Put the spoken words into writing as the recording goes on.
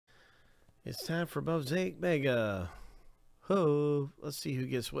It's time for Mosaic Mega. Ho! Let's see who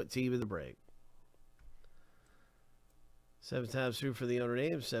gets what team in the break. 7 times through for the owner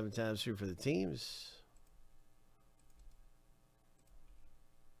names, 7 times through for the teams.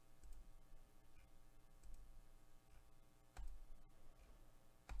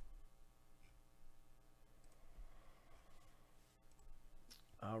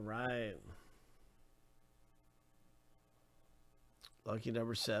 All right. Lucky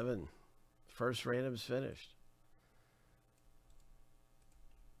number 7. First random's finished.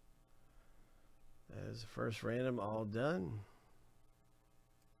 That is the first random all done.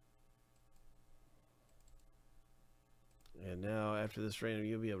 And now after this random,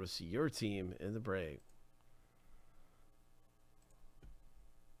 you'll be able to see your team in the break.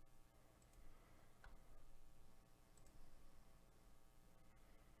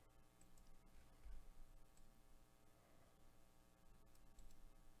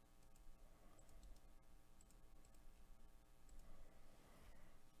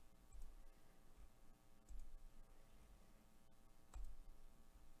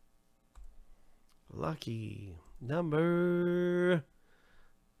 Lucky number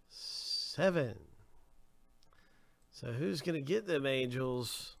 7. So who's going to get them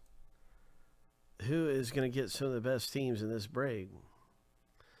Angels? Who is going to get some of the best teams in this break?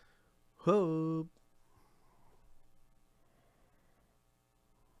 Hope.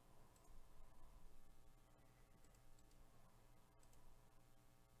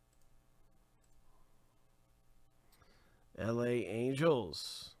 LA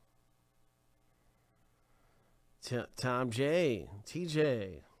Angels. Tom J.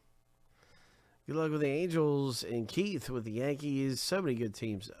 TJ. Good luck with the Angels, and Keith with the Yankees. So many good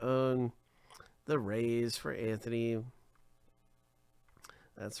teams to own. The Rays for Anthony.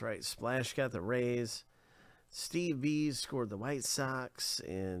 That's right. Splash got the Rays. Steve B scored the White Sox,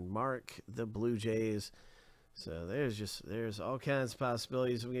 and Mark the Blue Jays. So there's all kinds of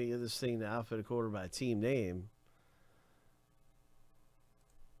possibilities. We're going to get this thing to alphabet quarter by team name.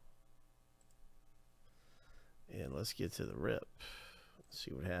 And let's get to the rip. Let's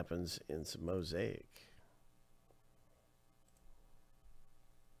see what happens in some Mosaic.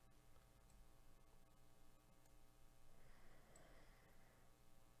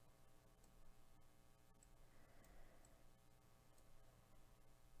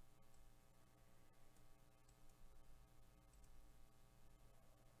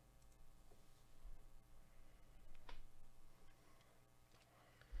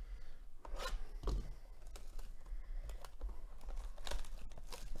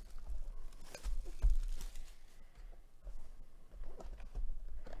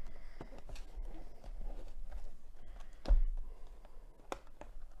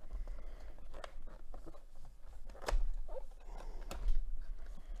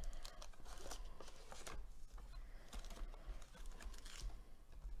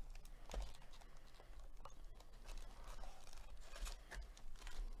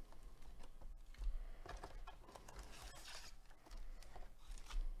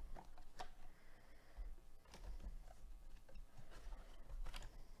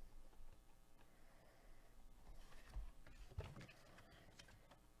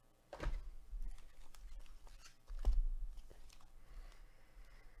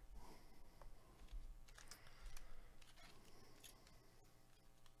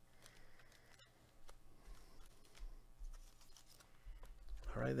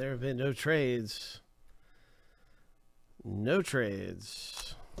 All right, there have been no trades. No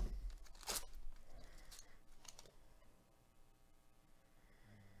trades.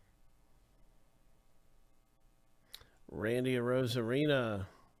 Randy Rosarina.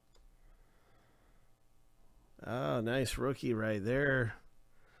 Oh, nice rookie right there.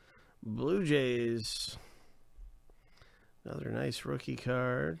 Blue Jays. Another nice rookie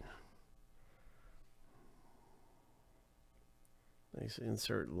card. Nice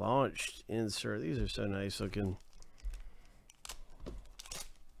insert, launched insert. These are so nice looking.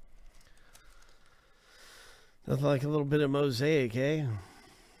 Nothing like a little bit of mosaic, eh?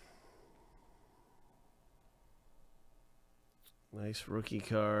 Nice rookie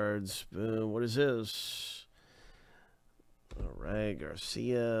cards. Boom. What is this? All right,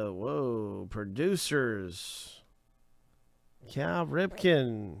 Garcia. Whoa, producers. Cal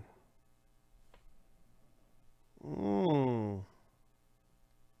Ripken.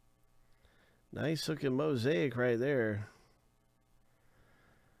 Nice looking mosaic right there.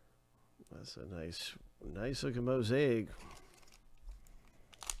 That's a nice looking mosaic.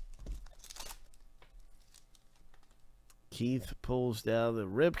 Keith pulls down the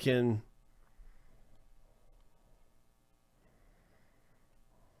Ripken.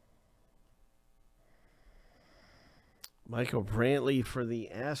 Michael Brantley for the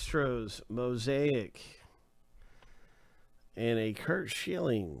Astros, Mosaic. And a Kurt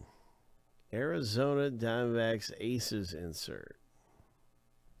Schilling, Arizona Diamondbacks Aces insert.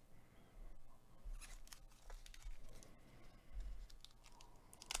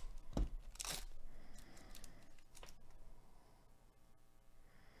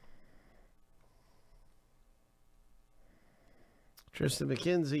 Tristan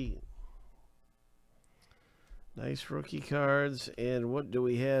McKenzie. Nice rookie cards. And what do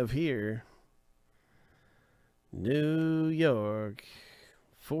we have here? New York.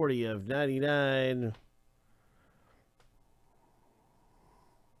 40 of 99.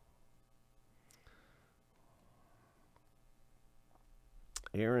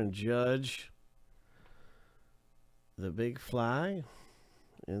 Aaron Judge. The Big Fly.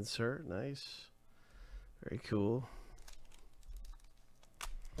 Insert. Nice. Very cool.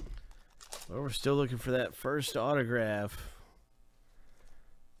 Well, we're still looking for that first autograph.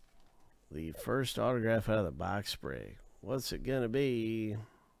 The first autograph out of the box break. What's it going to be?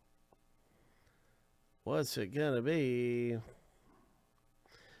 What's it going to be?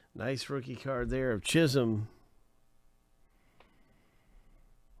 Nice rookie card there of Chisholm.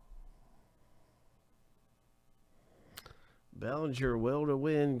 Bellinger, will to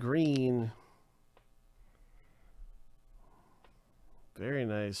win, green. Very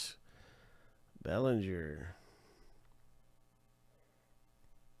nice. Bellinger.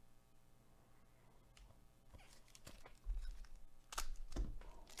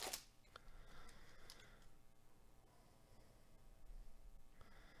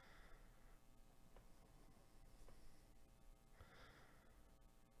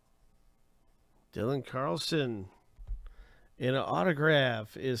 Dylan Carlson in an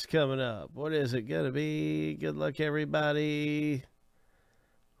autograph is coming up. What is it going to be? Good luck, everybody.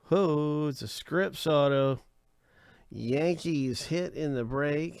 Oh, it's a Scripps auto. Yankees hit in the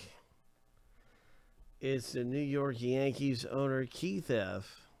break. It's the New York Yankees owner, Keith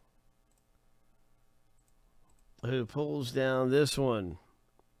F., who pulls down this one.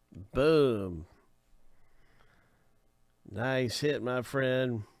 Boom. Nice hit, my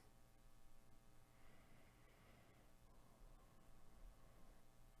friend.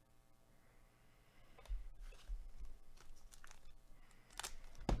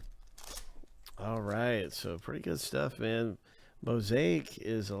 All right, so pretty good stuff, man. Mosaic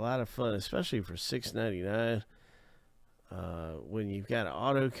is a lot of fun, especially for $6.99. When you've got an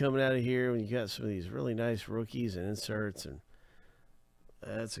auto coming out of here, when you've got some of these really nice rookies and inserts, and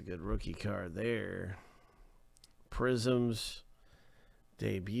that's a good rookie card there. Prisms,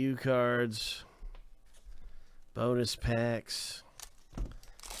 debut cards, bonus packs. A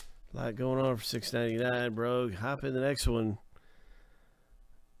lot going on for $6.99, bro. Hop in the next one.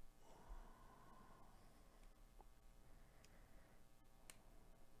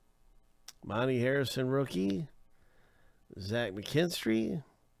 Monty Harrison rookie. Zach McKinstry.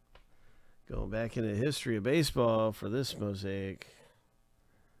 Going back into the history of baseball for this Mosaic.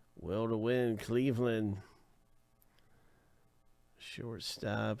 Will to win, Cleveland.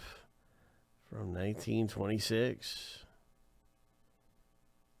 Shortstop from 1926.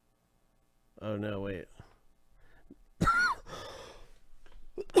 Oh, no, wait.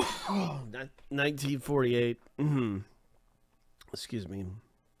 1948. Excuse me.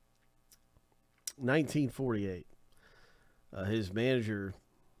 1948. His manager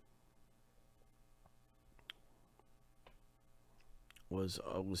was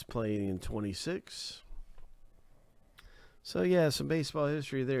playing in 26. So yeah, some baseball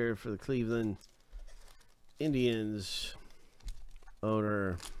history there for the Cleveland Indians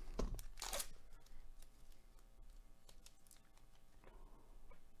owner.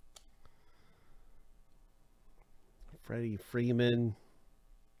 Freddie Freeman.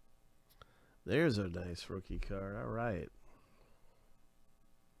 There's a nice rookie card. All right.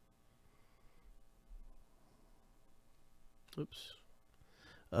 Oops.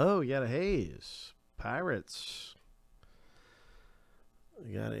 Oh, you got a Hayes. Pirates.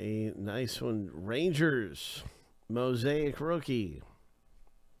 We got a nice one. Rangers. Mosaic rookie.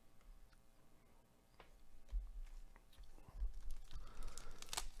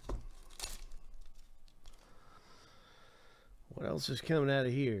 What else is coming out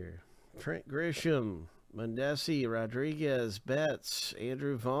of here? Trent Grisham, Mondesi, Rodriguez, Betts,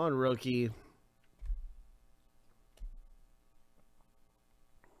 Andrew Vaughn rookie.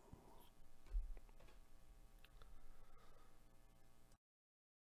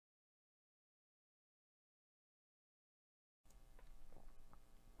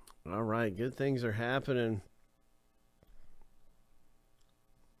 All right, good things are happening.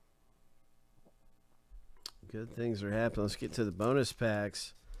 Good things are happening. Let's get to the bonus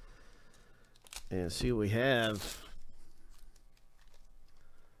packs and see what we have.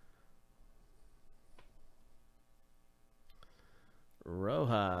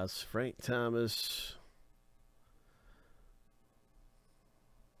 Rojas, Frank Thomas,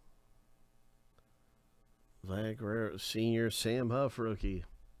 Vlad Guerrero Sr., Sam Huff rookie.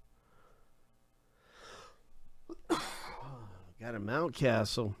 Got a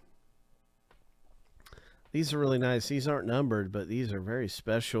Mountcastle. These are really nice. These aren't numbered, but these are very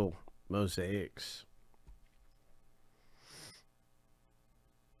special mosaics.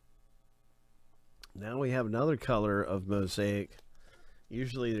 Now we have another color of mosaic.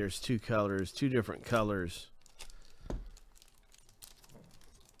 Usually there's two colors, two different colors.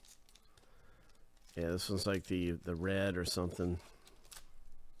 Yeah, this one's like the red or something.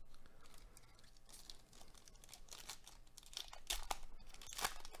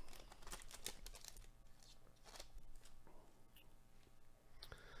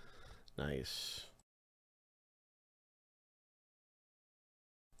 Nice.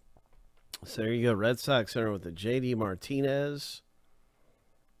 So there you go. Red Sox center with the J.D. Martinez.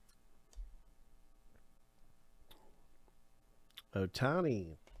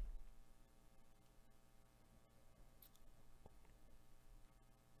 Ohtani.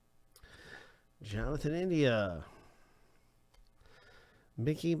 Jonathan India.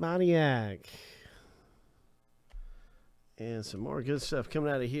 Mickey Moniak. And some more good stuff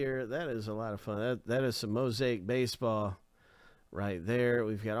coming out of here. That is a lot of fun. That is some Mosaic baseball right there.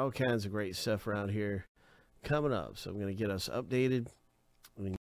 We've got all kinds of great stuff around here coming up. So I'm going to get us updated.